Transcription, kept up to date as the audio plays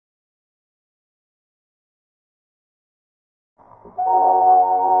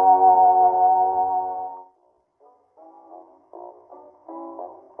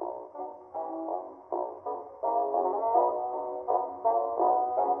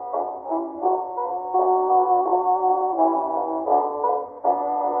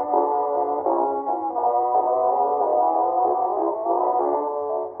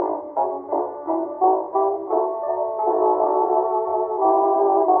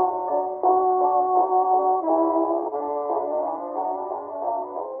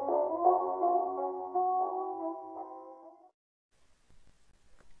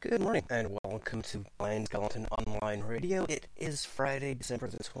Good morning, and welcome to Blind Skeleton Online Radio. It is Friday, December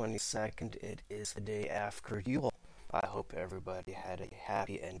the 22nd. It is the day after Yule. I hope everybody had a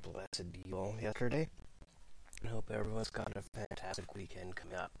happy and blessed Yule yesterday. I hope everyone's got a fantastic weekend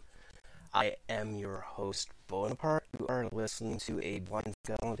coming up. I am your host, Bonaparte. You are listening to a Blind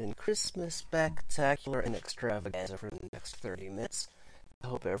Skeleton Christmas spectacular and extravaganza for the next 30 minutes. I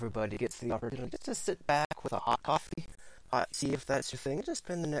hope everybody gets the opportunity to sit back with a hot coffee, see if that's your thing. Just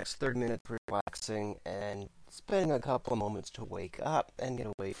spend the next 30 minutes relaxing and spending a couple of moments to wake up and get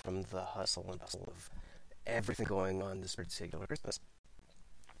away from the hustle and bustle of everything going on this particular Christmas.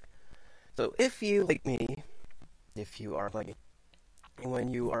 So if you, like me,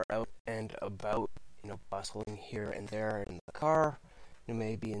 when you are out and about, bustling here and there in the car,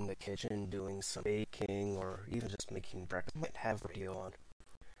 maybe in the kitchen doing some baking or even just making breakfast, you might have radio on.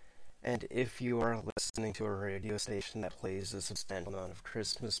 And if you are listening to a radio station that plays a substantial amount of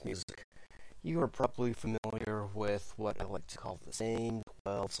Christmas music, you are probably familiar with what I like to call the same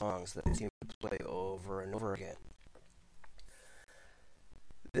 12 songs that they seem to play over and over again.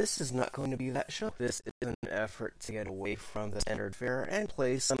 This is not going to be that show. This is an effort to get away from the standard fare and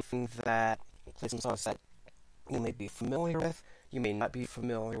play some songs that you may be familiar with, you may not be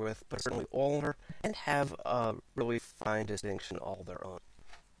familiar with, but certainly older, and have a really fine distinction all their own.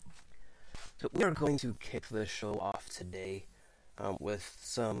 So we are going to kick the show off today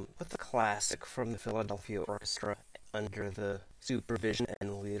with a classic from the Philadelphia Orchestra under the supervision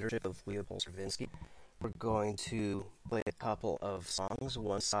and leadership of Leopold Stravinsky. We're going to play a couple of songs,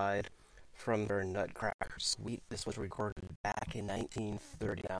 one side from their Nutcracker Suite. This was recorded back in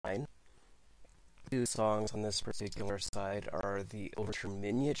 1939. Two songs on this particular side are the Overture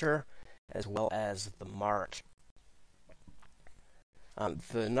Miniature as well as the March.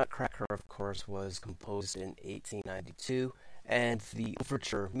 The Nutcracker, of course, was composed in 1892, and the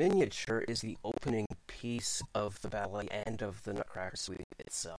Overture Miniature is the opening piece of the ballet and of the Nutcracker Suite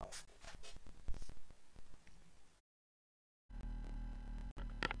itself.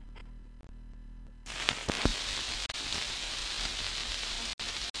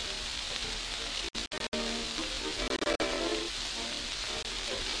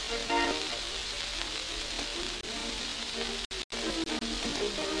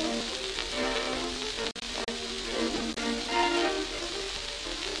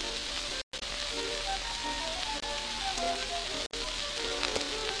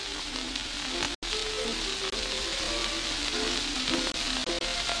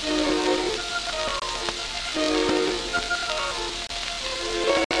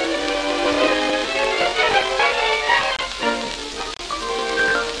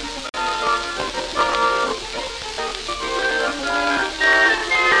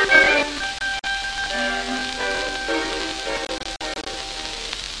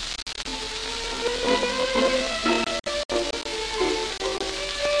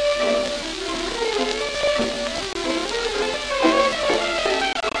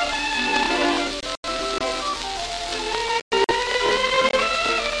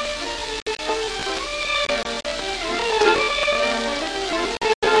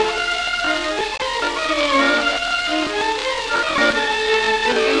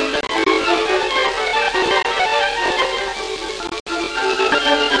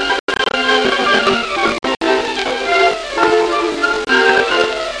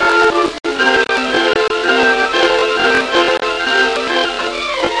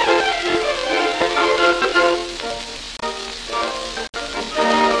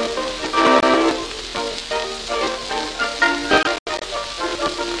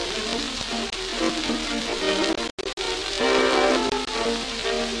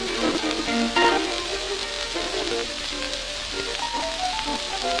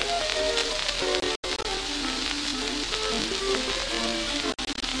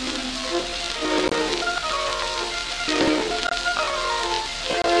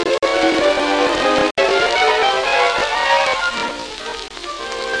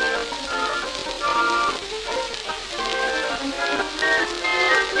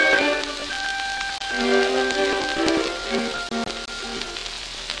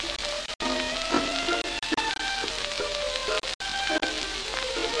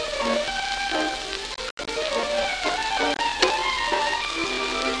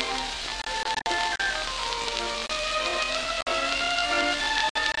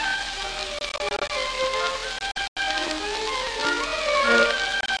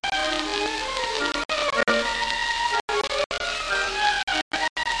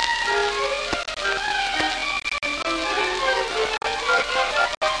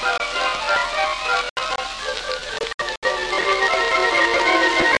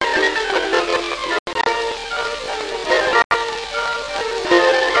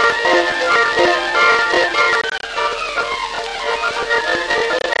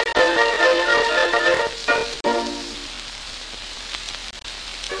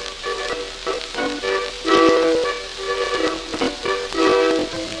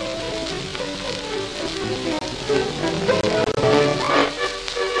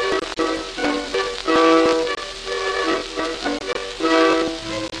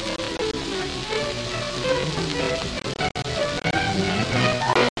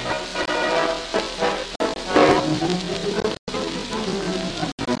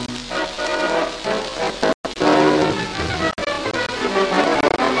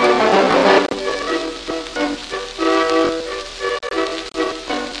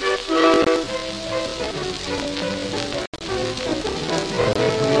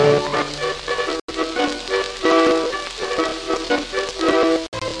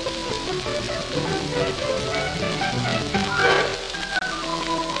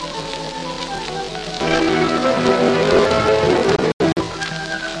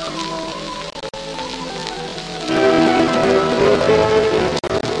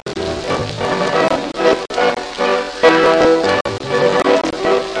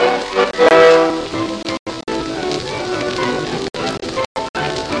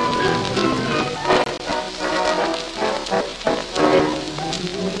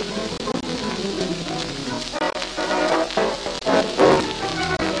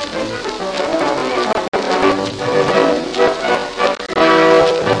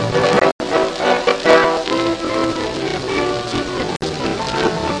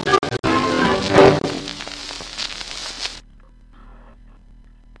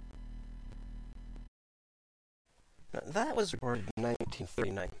 Now, that was recorded in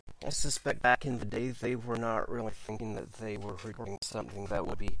 1939. I suspect back in the day they were not really thinking that they were recording something that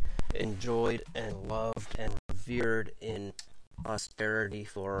would be enjoyed and loved and revered in posterity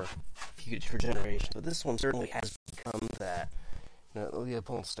for future generations. But this one certainly has become that.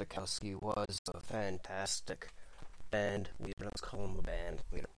 Leopold Stokowski was a fantastic band leader. Let's call him a band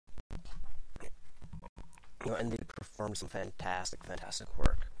leader. And they performed some fantastic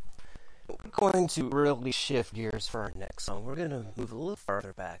work. We're going to really shift gears for our next song. We're going to move a little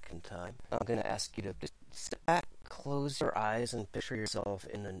farther back in time. I'm going to ask you to just sit back, close your eyes, and picture yourself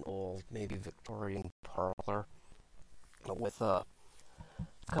in an old, maybe Victorian parlor with a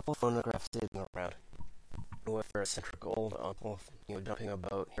couple phonographs sitting around, with their eccentric old uncle, jumping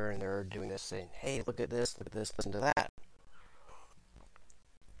about here and there, doing this, saying, "Hey, look at this, listen to that."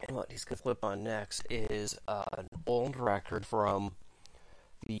 And what he's going to flip on next is an old record from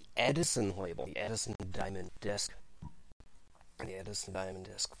the Edison label, the Edison Diamond Disc. The Edison Diamond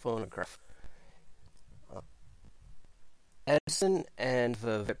Disc phonograph. Edison and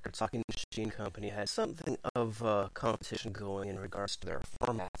the Victor Talking Machine Company had something of a competition going in regards to their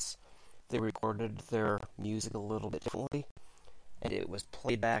formats. They recorded their music a little bit differently, and it was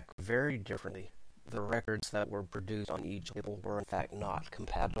played back very differently. The records that were produced on each label were in fact not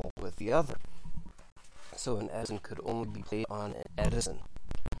compatible with the other. So an Edison could only be played on an Edison.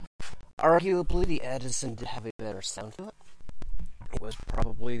 Arguably, the Edison did have a better sound to it. It was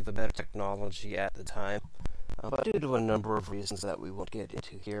probably the better technology at the time. But due to a number of reasons that we won't get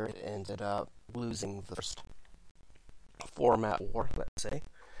into here, it ended up losing the first format war, let's say.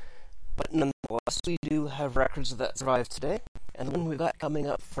 But nonetheless, we do have records that survive today. And the one we've got coming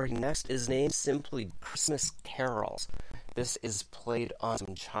up for you next is named simply Christmas Carols. This is played on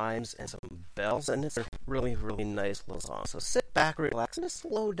some chimes and some bells, and it's a really, really nice little song. So sit back, relax, and just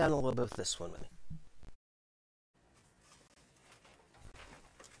slow down a little bit with this one with me.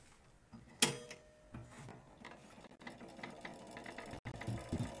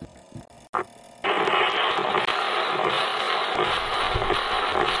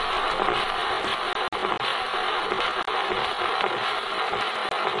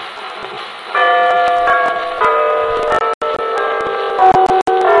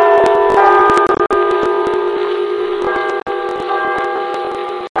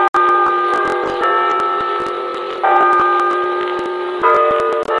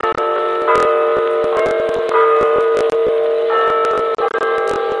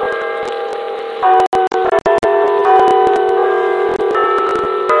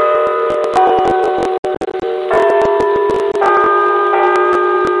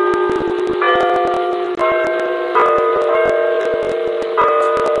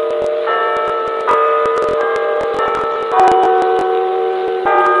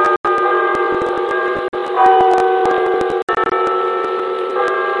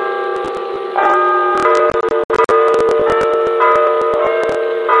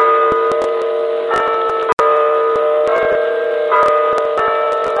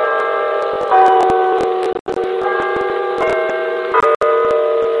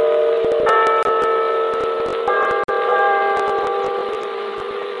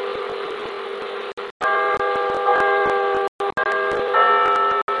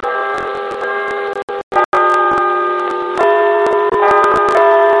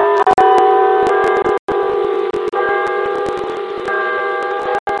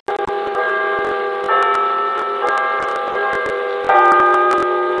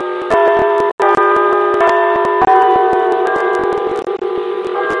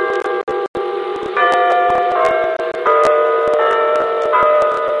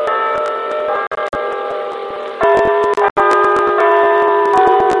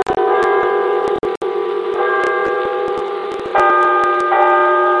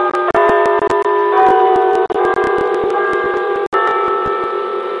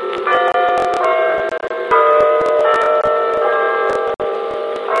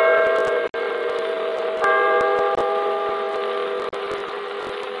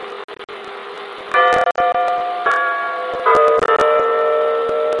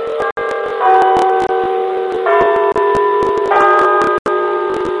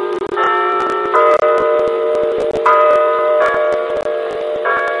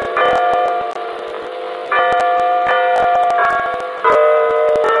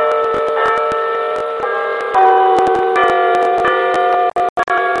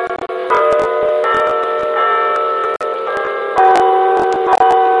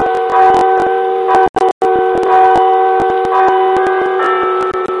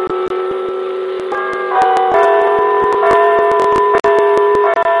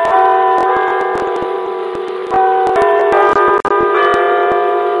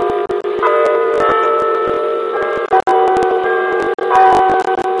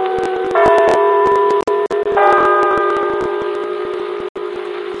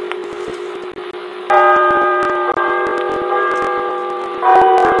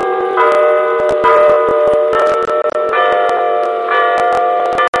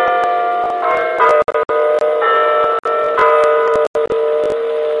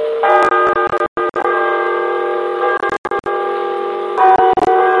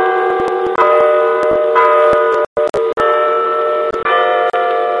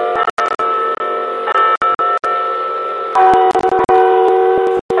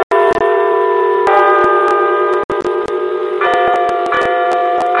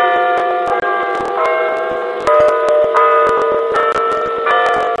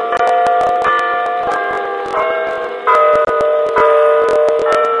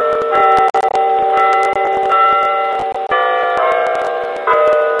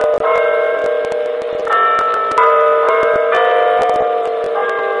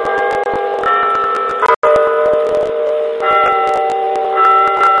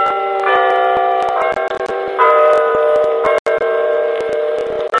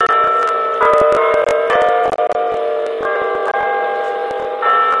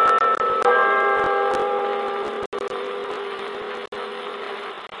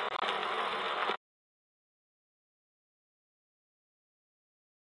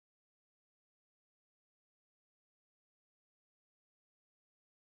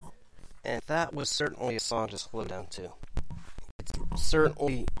 And that was certainly a song to slow down to. It's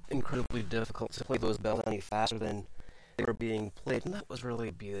certainly incredibly difficult to play those bells any faster than they were being played, and that was really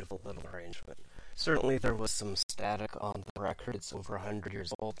a beautiful little arrangement. Certainly there was some static on the record. It's over 100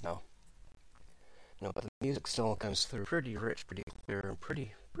 years old now. But the music still comes through pretty rich, pretty clear, and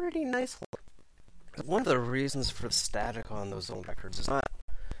pretty nicely. One of the reasons for the static on those old records is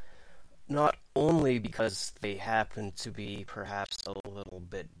not only because they happen to be perhaps a little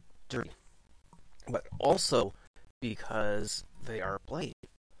bit dirty, but also because they are played.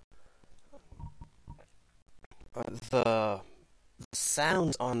 The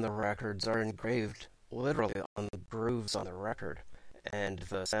sounds on the records are engraved literally on the grooves on the record, and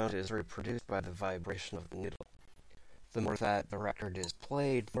the sound is reproduced by the vibration of the needle. The more that the record is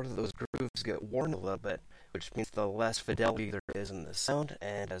played, the more that those grooves get worn a little bit, which means the less fidelity there is in the sound,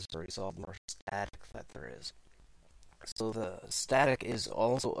 and as a result, the more static that there is. So the static is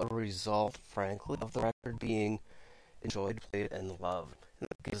also a result, frankly, of the record being enjoyed, played, and loved. And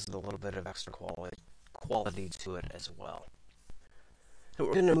that gives it a little bit of extra quality to it as well. So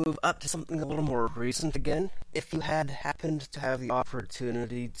we're going to move up to something a little more recent again. If you had happened to have the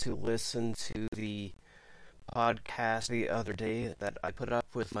opportunity to listen to the podcast the other day that I put up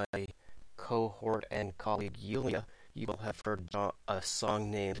with my cohort and colleague Yulia, you will have heard a song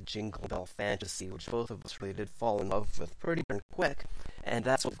named Jingle Bell Fantasy, which both of us really did fall in love with pretty darn quick, and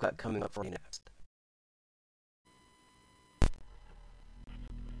that's what we've got coming up for you next.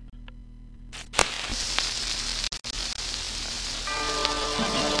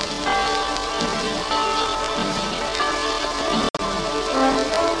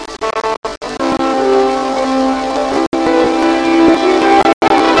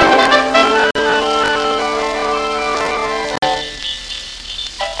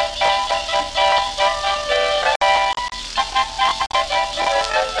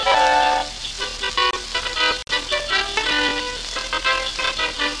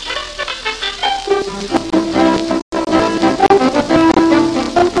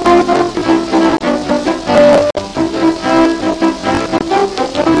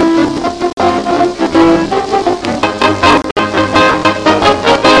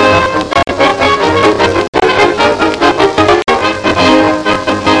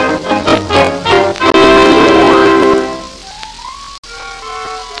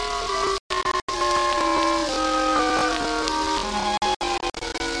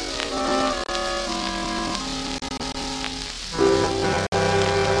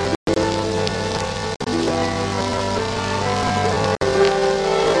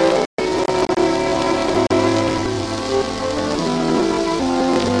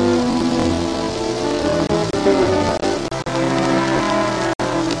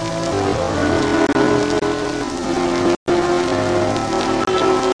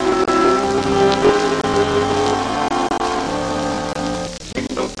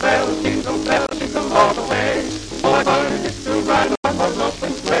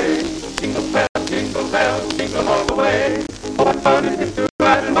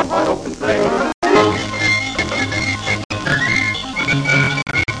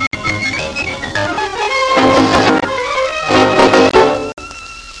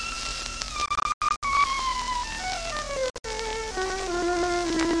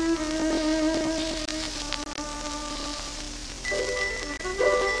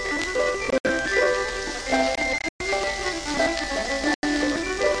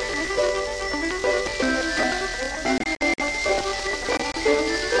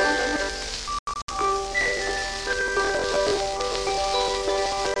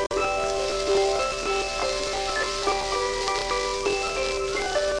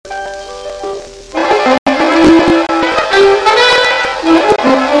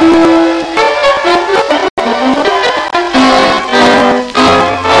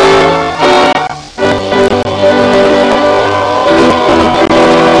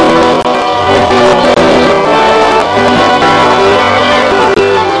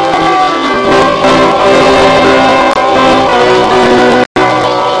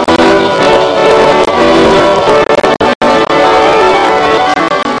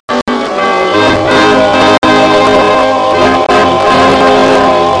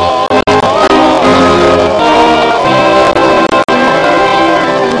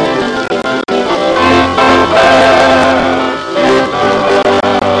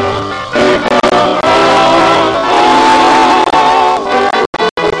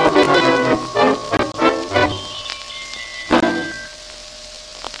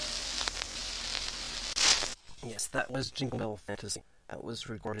 Yes, that was Jingle Bell Fantasy. That was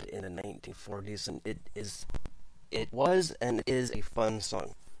recorded in the 1940s, and it was and is a fun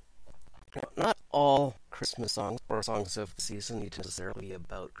song. Not all Christmas songs or songs of the season need to necessarily be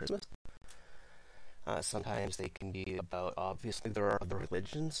about Christmas. Sometimes they can be about, obviously, there are other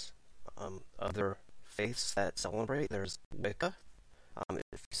religions, other faiths that celebrate. There's Wicca. If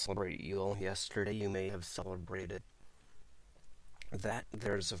you celebrate Yule yesterday, you may have celebrated that.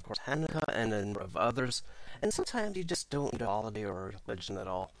 There's, of course, Hanukkah and a number of others. And sometimes you just don't need a holiday or a religion at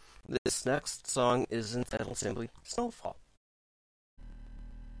all. This next song is entitled simply Snowfall.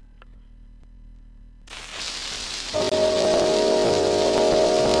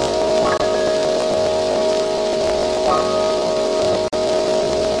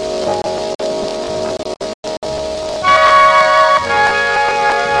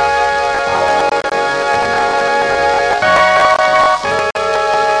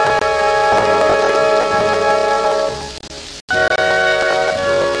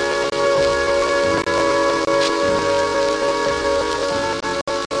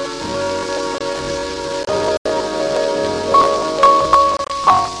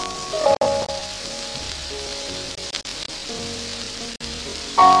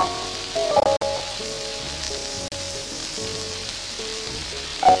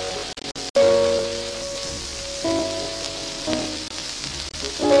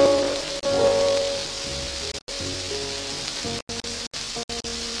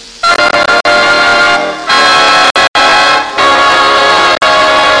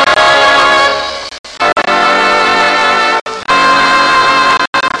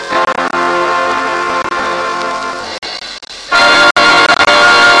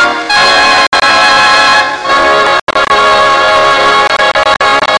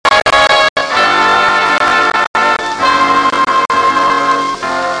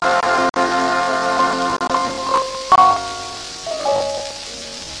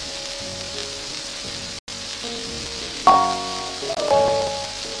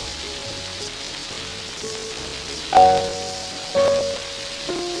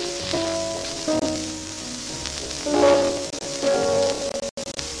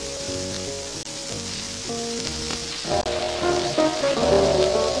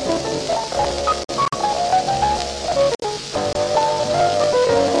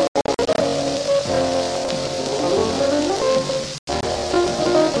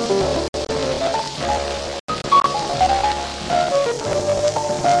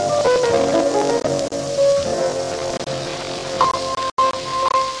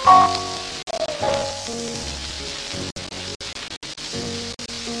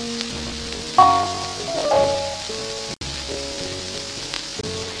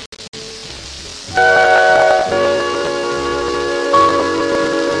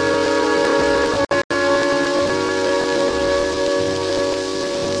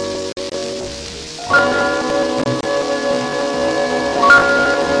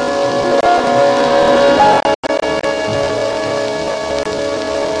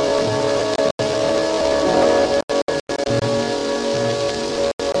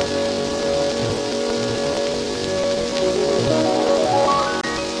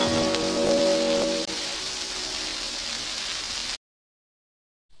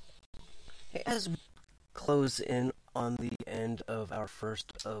 As we close in on the end of our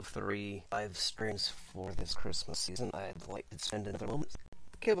first of 3 live streams for this Christmas season, I'd like to spend another moment to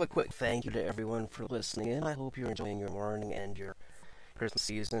give a quick thank you to everyone for listening in. I hope you're enjoying your morning and your Christmas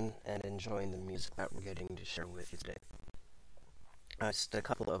season and enjoying the music that we're getting to share with you today. Just a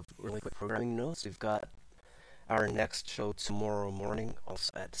couple of really quick programming notes. We've got our next show tomorrow morning,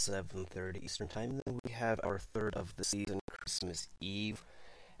 also at 7:30 Eastern Time. Then we have our third of the season, Christmas Eve,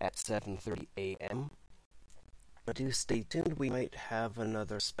 at 7:30 a.m. Do stay tuned. We might have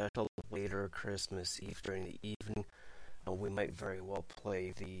another special later Christmas Eve during the evening. We might very well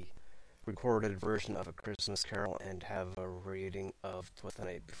play the recorded version of A Christmas Carol and have a reading of Twelfth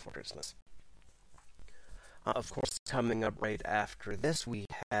Night Before Christmas. Of course, coming up right after this, we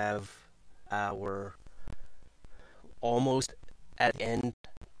have our almost at the end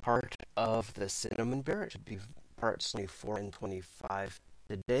part of the Cinnamon Bear. It should be parts 24 and 25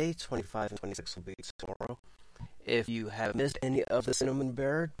 today. 25 and 26 will be tomorrow. If you have missed any of the Cinnamon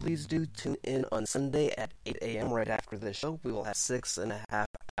Bear, please do tune in on Sunday at 8 a.m. right after the show. We will have 6.5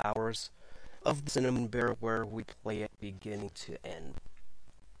 hours of the Cinnamon Bear where we play it beginning to end.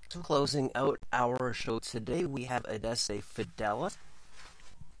 So closing out our show today, we have Adesse Fidelis.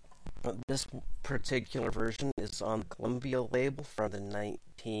 This particular version is on the Columbia label from the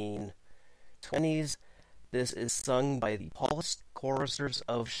 1920s. This is sung by the Paulist Choristers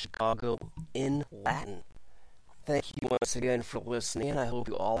of Chicago in Latin. Thank you once again for listening, and I hope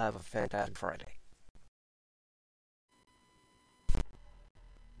you all have a fantastic Friday.